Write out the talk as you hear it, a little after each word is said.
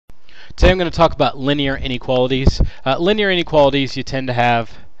Today I'm going to talk about linear inequalities. Linear inequalities, you tend to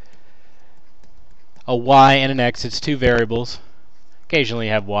have a y and an x. It's two variables. Occasionally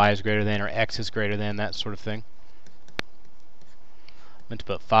you have y is greater than or x is greater than, that sort of thing. Meant to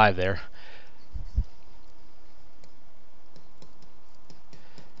put 5 there.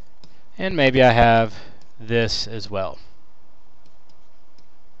 And maybe I have this as well.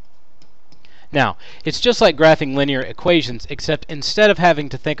 Now, it's just like graphing linear equations, except instead of having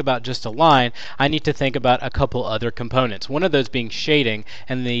to think about just a line, I need to think about a couple other components. One of those being shading,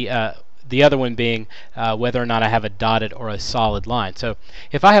 and the other one being whether or not I have a dotted or a solid line. So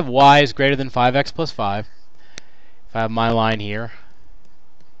if I have y is greater than 5x plus 5, if I have my line here,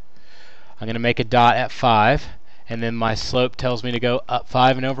 I'm going to make a dot at 5, and then my slope tells me to go up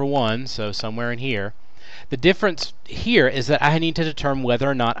 5 and over 1, so somewhere in here. The difference here is that I need to determine whether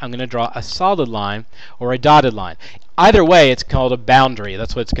or not I'm going to draw a solid line or a dotted line. Either way, it's called a boundary.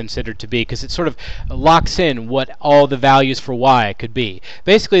 That's what it's considered to be, because it sort of locks in what all the values for y could be.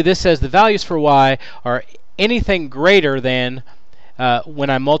 Basically, this says the values for y are anything greater than when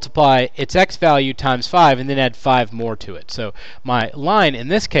I multiply its x value times 5 and then add 5 more to it. So my line in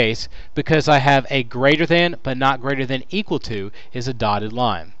this case, because I have a greater than but not greater than equal to, is a dotted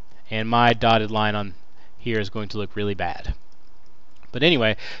line. And my dotted line on here is going to look really bad. But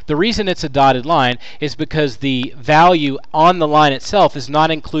anyway, the reason it's a dotted line is because the value on the line itself is not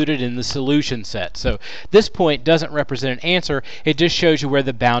included in the solution set. So this point doesn't represent an answer, it just shows you where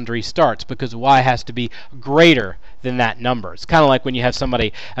the boundary starts, because y has to be greater than that number. It's kind of like when you have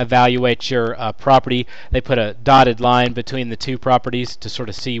somebody evaluate your property, they put a dotted line between the two properties to sort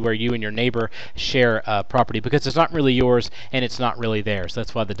of see where you and your neighbor share property, because it's not really yours and it's not really theirs.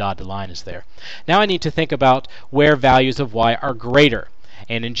 That's why the dotted line is there. Now I need to think about where values of y are greater.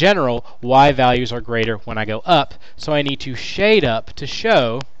 And in general, y values are greater when I go up, so I need to shade up to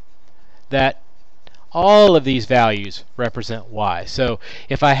show that all of these values represent y. So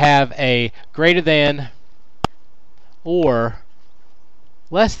if I have a greater than or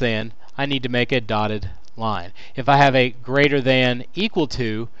less than, I need to make a dotted line. If I have a greater than equal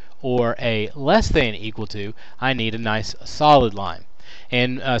to or a less than equal to, I need a nice solid line.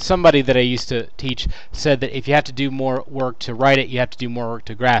 And somebody that I used to teach said that if you have to do more work to write it, you have to do more work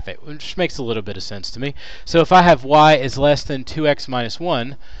to graph it, which makes a little bit of sense to me. So if I have y is less than 2x minus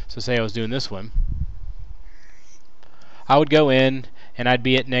 1, so say I was doing this one, I would go in and I'd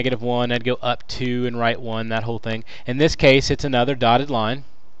be at negative 1, I'd go up 2 and write 1, that whole thing. In this case, it's another dotted line.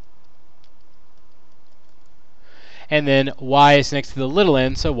 And then y is next to the little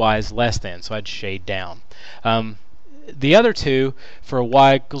n, so y is less than, so I'd shade down. The other two, for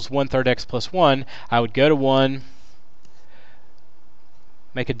y equals 1/3 x plus 1, I would go to 1,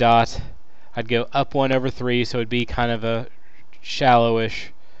 make a dot, I'd go up 1 over 3, so it would be kind of a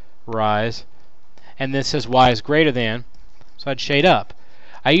shallowish rise. And this says y is greater than, so I'd shade up.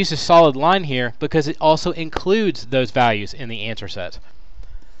 I use a solid line here because it also includes those values in the answer set.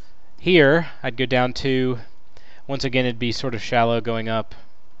 Here, I'd go down to, once again, it'd be sort of shallow going up,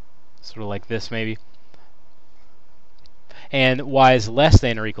 sort of like this maybe. And y is less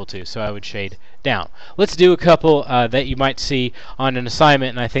than or equal to, so I would shade down. Let's do a couple that you might see on an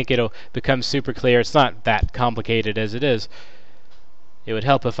assignment, and I think it'll become super clear. It's not that complicated as it is. It would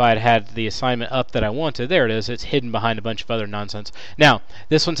help if I had had the assignment up that I wanted. There it is. It's hidden behind a bunch of other nonsense. Now,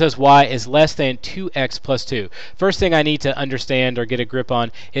 this one says y is less than 2x plus 2. First thing I need to understand or get a grip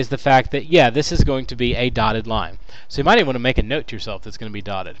on is the fact that, yeah, this is going to be a dotted line. So you might even want to make a note to yourself that's going to be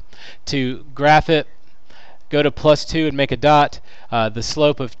dotted. To graph it, go to plus 2 and make a dot. The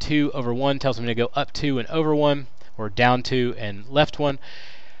slope of 2 over 1 tells me to go up 2 and over 1, or down 2 and left 1.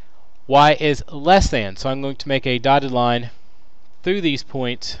 Y is less than, so I'm going to make a dotted line through these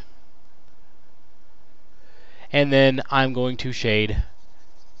points, and then I'm going to shade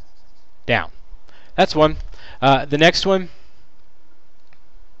down. That's one. The next one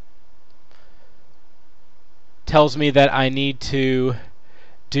tells me that I need to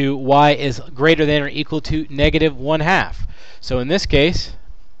do y is greater than or equal to negative 1/2. So in this case,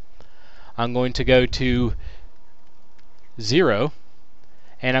 I'm going to go to 0,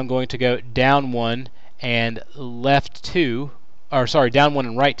 and I'm going to go down 1 and left 2, or sorry, down 1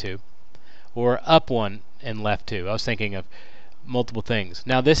 and right 2, or up 1 and left 2. I was thinking of multiple things.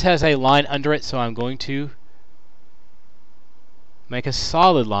 Now this has a line under it, so I'm going to make a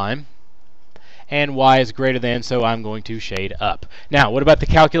solid line. And y is greater than, so I'm going to shade up. Now, what about the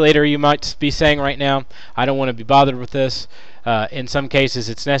calculator, you might be saying right now? I don't want to be bothered with this. In some cases,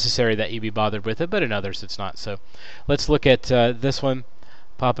 it's necessary that you be bothered with it, but in others, it's not. So let's look at this one.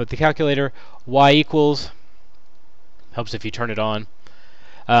 Pop up the calculator. Y equals, helps if you turn it on.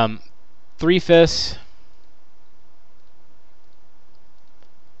 3/5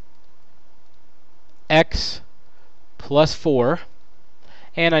 x plus 4,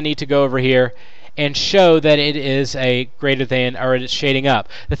 and I need to go over here and show that it is a greater than, or it's shading up.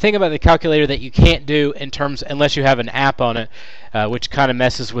 The thing about the calculator that you can't do in terms, unless you have an app on it, which kind of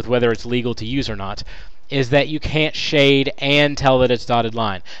messes with whether it's legal to use or not, is that you can't shade and tell that it's dotted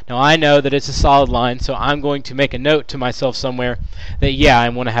line. Now I know that it's a solid line, so I'm going to make a note to myself somewhere that yeah, I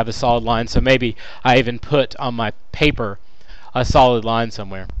want to have a solid line, so maybe I even put on my paper a solid line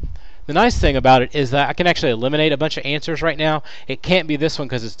somewhere. The nice thing about it is that I can actually eliminate a bunch of answers right now. It can't be this one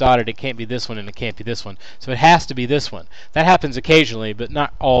because it's dotted, it can't be this one, and it can't be this one. So it has to be this one. That happens occasionally, but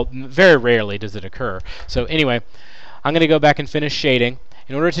not all, very rarely does it occur. So anyway, I'm going to go back and finish shading.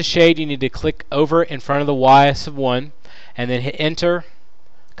 In order to shade, you need to click over in front of the y sub 1, and then hit enter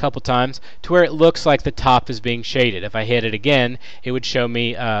a couple times to where it looks like the top is being shaded. If I hit it again, it would show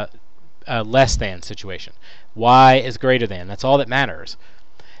me a less than situation. Y is greater than. That's all that matters,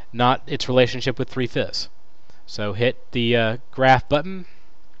 not its relationship with 3/5. So hit the graph button.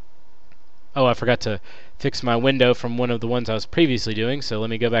 Oh, I forgot to fix my window from one of the ones I was previously doing, so let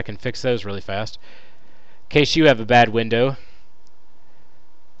me go back and fix those really fast. In case you have a bad window.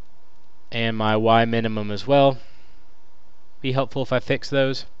 And my Y minimum as well. Be helpful if I fix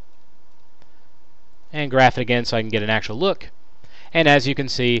those. And graph it again so I can get an actual look. And as you can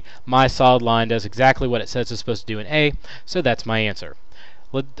see, my solid line does exactly what it says it's supposed to do in A, so that's my answer.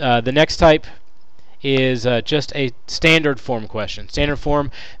 The next type is just a standard form question. Standard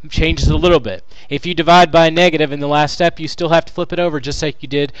form changes a little bit. If you divide by a negative in the last step, you still have to flip it over just like you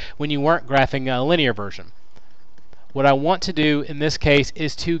did when you weren't graphing a linear version. What I want to do in this case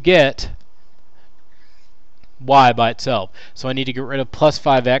is to get y by itself. So I need to get rid of plus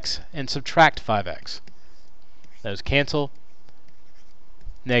 5x and subtract 5x. Those cancel.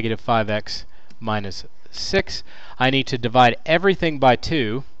 Negative 5x minus 6. I need to divide everything by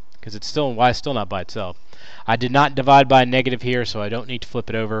 2 because it's still y is still not by itself. I did not divide by a negative here, so I don't need to flip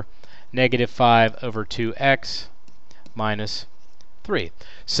it over. Negative 5 over 2x minus 3.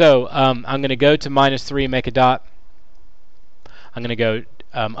 So I'm going to go to minus 3 and make a dot. I'm going to go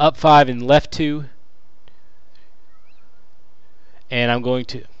up 5 and left 2. And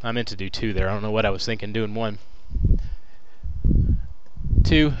I meant to do 2 there. I don't know what I was thinking doing 1.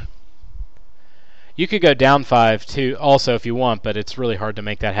 2. You could go down 5 too also if you want, but it's really hard to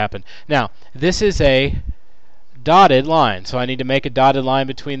make that happen. Now, this is a dotted line, so I need to make a dotted line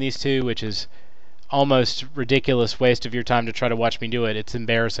between these two, which is almost ridiculous waste of your time to try to watch me do it. It's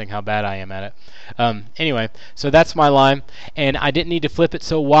embarrassing how bad I am at it. Anyway, so that's my line, and I didn't need to flip it,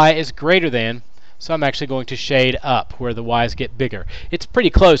 so y is greater than. So I'm actually going to shade up where the y's get bigger. It's pretty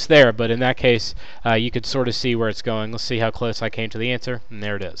close there, but in that case, you could sort of see where it's going. Let's see how close I came to the answer, and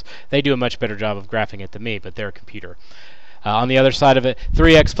there it is. They do a much better job of graphing it than me, but they're a computer. On the other side of it,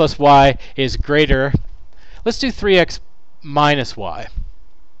 3x plus y is greater. Let's do 3x minus y.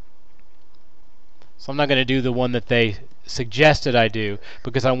 So I'm not going to do the one that they suggested I do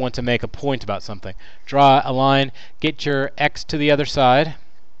because I want to make a point about something. Draw a line, get your x to the other side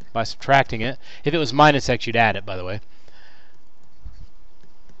by subtracting it. If it was minus x, you'd add it, by the way.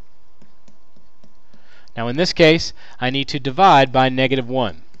 Now in this case, I need to divide by negative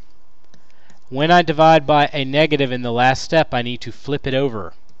 1. When I divide by a negative in the last step, I need to flip it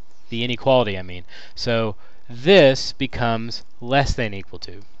over. The inequality, I mean. So this becomes less than equal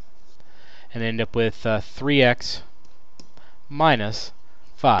to. And end up with 3x minus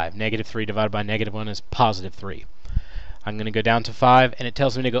 5. Negative 3 divided by negative 1 is positive 3. I'm going to go down to 5, and it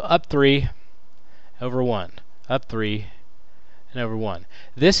tells me to go up 3 over 1. Up 3 and over 1.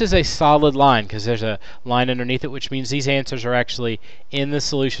 This is a solid line because there's a line underneath it, which means these answers are actually in the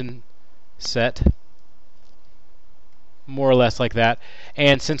solution set. More or less like that.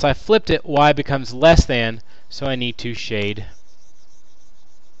 And since I flipped it, y becomes less than, so I need to shade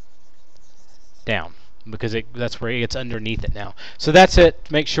down, because that's where it gets underneath it now. So that's it.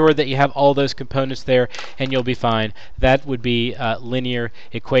 Make sure that you have all those components there, and you'll be fine. That would be linear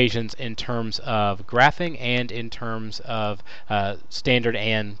equations in terms of graphing and in terms of standard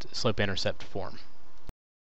and slope-intercept form.